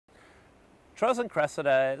TROILUS and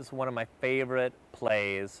Cressida is one of my favorite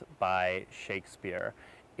plays by Shakespeare.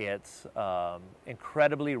 It's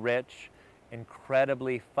incredibly rich,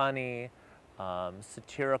 incredibly funny,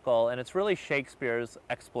 satirical, and it's really Shakespeare's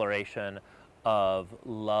exploration of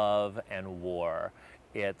love and war.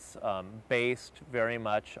 It's based very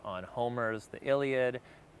much on Homer's The Iliad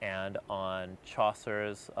and on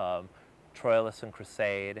Chaucer's Troilus and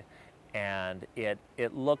Cressida, and it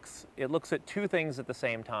looks at two things at the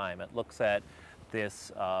same time. It looks at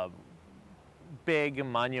this big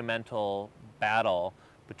monumental battle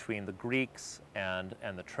between the Greeks and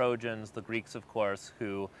the Trojans. The Greeks, of course,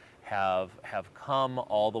 who have come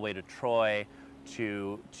all the way to Troy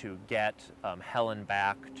to get Helen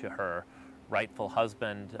back to her rightful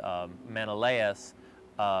husband, Menelaus,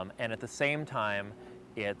 and at the same time,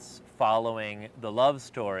 it's following the love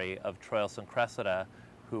story of Troilus and Cressida,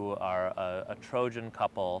 who are a Trojan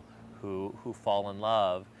couple who fall in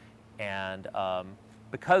love. And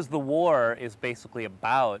because the war is basically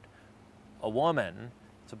about a woman,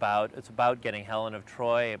 it's about getting Helen of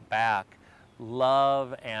Troy back,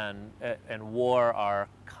 love and war are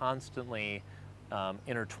constantly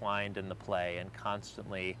intertwined in the play and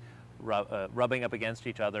constantly rubbing up against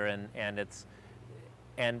each other, and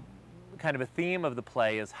kind of a theme of the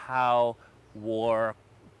play is how war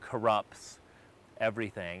corrupts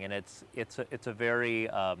everything, and it's a very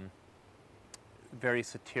very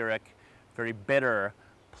satiric, very bitter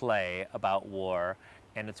play about war,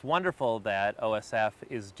 and it's wonderful that OSF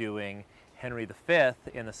is doing Henry V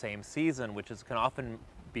in the same season, which can often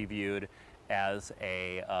be viewed as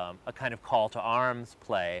a kind of call to arms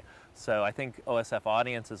play. So I think OSF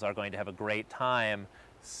audiences are going to have a great time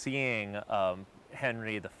seeing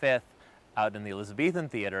Henry V out in the Elizabethan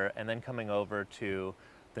theater and then coming over to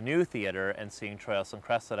the new theater and seeing Troilus and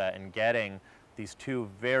Cressida and getting these two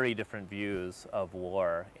very different views of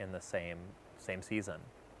war in the same season.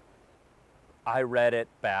 I read it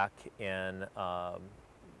back in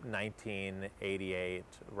 1988,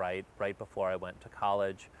 right before I went to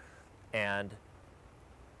college, and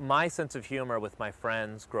my sense of humor with my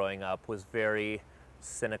friends growing up was very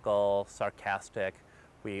cynical, sarcastic.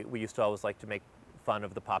 We used to always like to make fun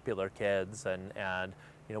of the popular kids, and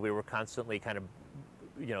you know, we were constantly kind of,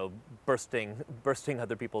 you know, bursting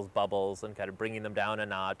other people's bubbles and kind of bringing them down a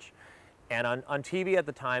notch. And on TV at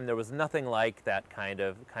the time, there was nothing like that kind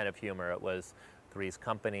of humor. It was Three's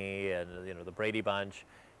Company and, you know, the Brady Bunch,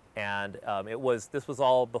 and this was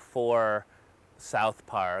all before South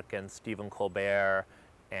Park and Stephen Colbert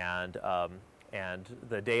and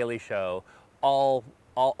The Daily Show, all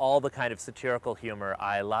the kind of satirical humor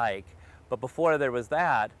I like. But before there was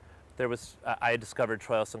that, I discovered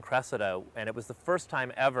Troilus and Cressida, and it was the first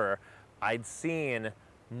time ever I'd seen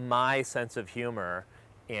my sense of humor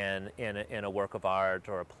in a work of art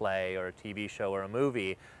or a play or a TV show or a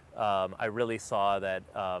movie. I really saw that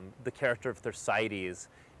the character of Thersites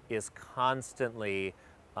is constantly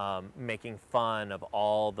making fun of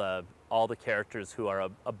all the characters who are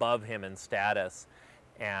above him in status,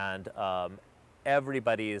 and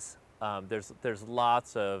everybody's there's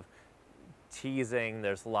lots of teasing,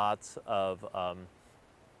 there's lots of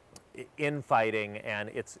infighting, and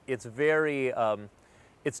it's very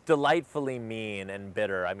it's delightfully mean and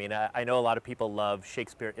bitter. I mean, I know a lot of people love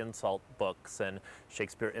Shakespeare insult books and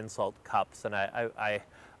Shakespeare insult cups, and I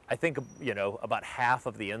think, you know, about half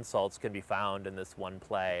of the insults can be found in this one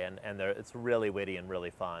play, and it's really witty and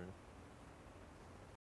really fun.